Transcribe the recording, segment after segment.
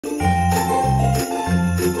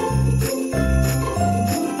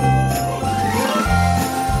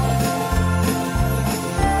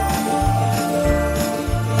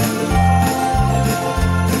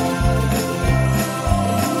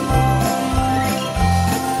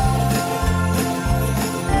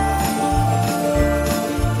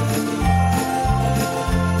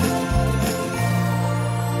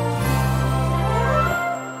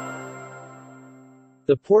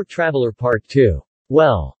The Poor Traveler Part 2.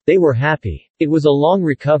 Well, they were happy. It was a long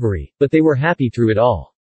recovery, but they were happy through it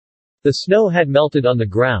all. The snow had melted on the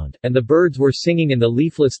ground, and the birds were singing in the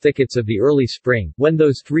leafless thickets of the early spring, when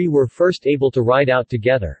those three were first able to ride out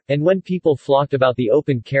together, and when people flocked about the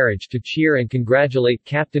open carriage to cheer and congratulate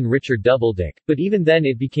Captain Richard Doubledick, but even then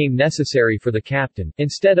it became necessary for the captain,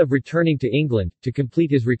 instead of returning to England, to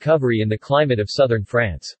complete his recovery in the climate of southern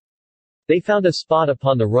France. They found a spot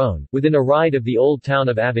upon the Rhône, within a ride of the old town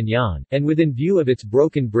of Avignon, and within view of its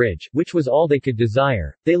broken bridge, which was all they could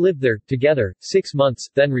desire. They lived there, together, 6 months,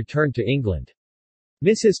 then returned to England.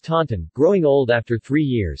 Mrs. Taunton, growing old after 3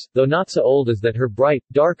 years, though not so old as that her bright,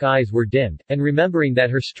 dark eyes were dimmed, and remembering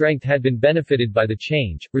that her strength had been benefited by the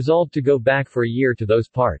change, resolved to go back for a year to those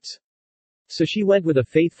parts. So she went with a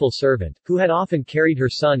faithful servant, who had often carried her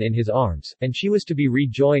son in his arms, and she was to be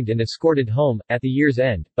rejoined and escorted home, at the year's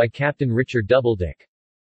end, by Captain Richard Doubledick.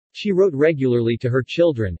 She wrote regularly to her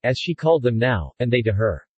children, as she called them now, and they to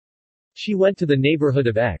her. She went to the neighborhood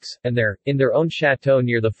of Aix, and there, in their own chateau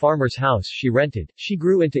near the farmer's house she rented, she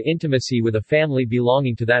grew into intimacy with a family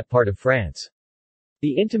belonging to that part of France.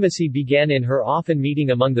 The intimacy began in her often meeting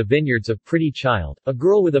among the vineyards of Pretty Child, a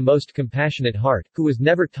girl with a most compassionate heart, who was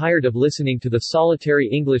never tired of listening to the solitary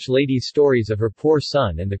English lady's stories of her poor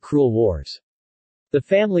son and the cruel wars. The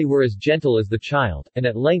family were as gentle as the child, and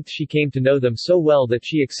at length she came to know them so well that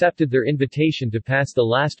she accepted their invitation to pass the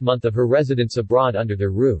last month of her residence abroad under their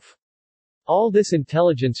roof. All this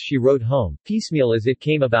intelligence she wrote home, piecemeal as it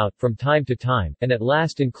came about, from time to time, and at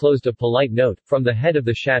last enclosed a polite note, from the head of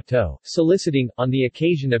the chateau, soliciting, on the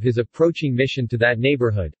occasion of his approaching mission to that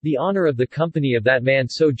neighborhood, the honor of the company of that man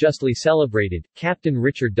so justly celebrated, Captain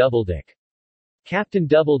Richard Doubledick. Captain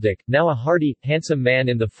Doubledick, now a hearty, handsome man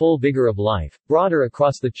in the full vigor of life, broader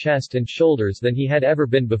across the chest and shoulders than he had ever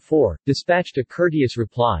been before, dispatched a courteous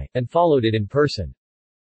reply, and followed it in person.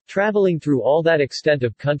 Traveling through all that extent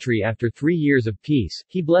of country after 3 years of peace,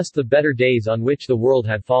 he blessed the better days on which the world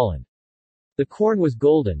had fallen. The corn was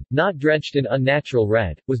golden, not drenched in unnatural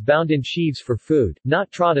red, was bound in sheaves for food,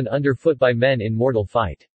 not trodden underfoot by men in mortal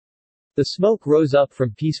fight. The smoke rose up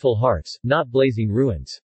from peaceful hearts, not blazing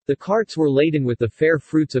ruins. The carts were laden with the fair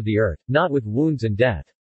fruits of the earth, not with wounds and death.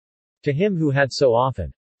 To him who had so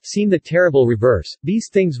often seen the terrible reverse, these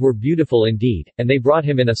things were beautiful indeed, and they brought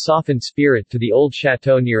him in a softened spirit to the old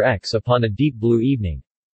chateau near Aix upon a deep blue evening.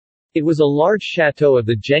 It was a large chateau of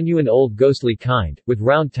the genuine old ghostly kind, with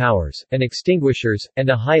round towers, and extinguishers, and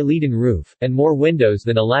a high leaden roof, and more windows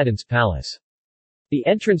than Aladdin's palace. The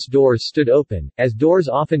entrance doors stood open, as doors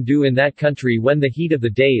often do in that country when the heat of the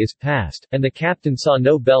day is past, and the captain saw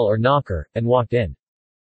no bell or knocker, and walked in.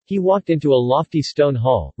 He walked into a lofty stone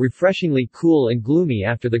hall, refreshingly cool and gloomy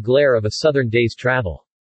after the glare of a southern day's travel.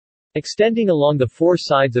 Extending along the 4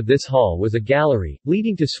 sides of this hall was a gallery,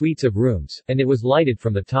 leading to suites of rooms, and it was lighted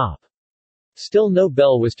from the top. Still no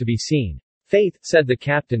bell was to be seen. "Faith," said the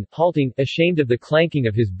captain, halting, ashamed of the clanking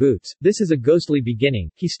of his boots, "this is a ghostly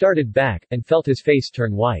beginning." He started back, and felt his face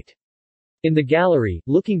turn white. In the gallery,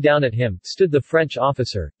 looking down at him, stood the French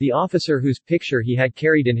officer, the officer whose picture he had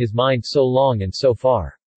carried in his mind so long and so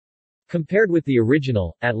far. Compared with the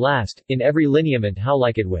original, at last, in every lineament how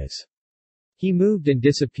like it was. He moved and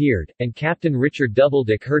disappeared, and Captain Richard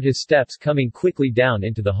Doubledick heard his steps coming quickly down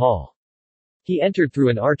into the hall. He entered through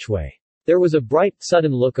an archway. There was a bright,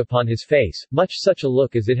 sudden look upon his face, much such a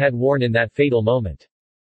look as it had worn in that fatal moment.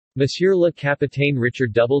 "Monsieur le Capitaine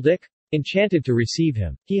Richard Doubledick?" Enchanted to receive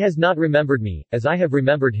him. "He has not remembered me, as I have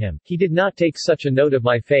remembered him. He did not take such a note of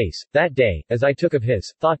my face, that day, as I took of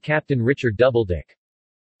his," thought Captain Richard Doubledick.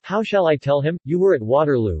 "How shall I tell him? You were at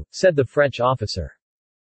Waterloo," said the French officer.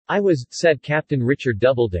 "I was," said Captain Richard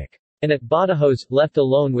Doubledick. And at Badajoz, left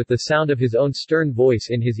alone with the sound of his own stern voice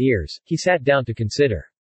in his ears, he sat down to consider.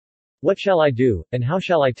 "What shall I do, and how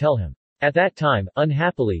shall I tell him?" At that time,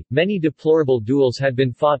 unhappily, many deplorable duels had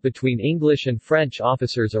been fought between English and French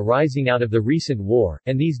officers arising out of the recent war,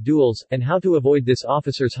 and these duels, and how to avoid this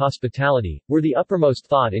officer's hospitality, were the uppermost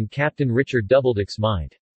thought in Captain Richard Doubledick's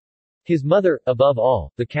mind. His mother, above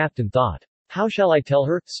all, the captain thought. "How shall I tell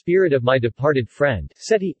her, spirit of my departed friend,"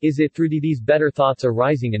 said he, "is it through these better thoughts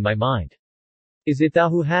arising in my mind? Is it thou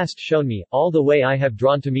who hast shown me, all the way I have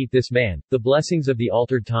drawn to meet this man, the blessings of the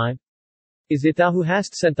altered time? Is it thou who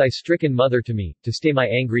hast sent thy stricken mother to me, to stay my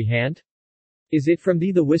angry hand? Is it from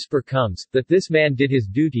thee the whisper comes, that this man did his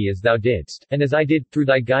duty as thou didst, and as I did, through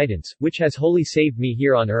thy guidance, which has wholly saved me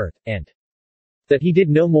here on earth, and That he did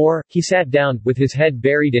no more, he sat down, with his head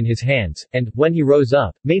buried in his hands, and, when he rose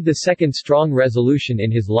up, made the second strong resolution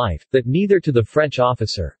in his life, that neither to the French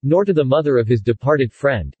officer, nor to the mother of his departed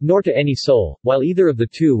friend, nor to any soul, while either of the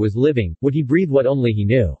two was living, would he breathe what only he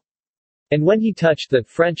knew. And when he touched that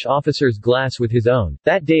French officer's glass with his own,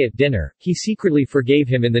 that day at dinner, he secretly forgave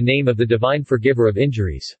him in the name of the divine forgiver of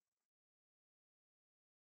injuries.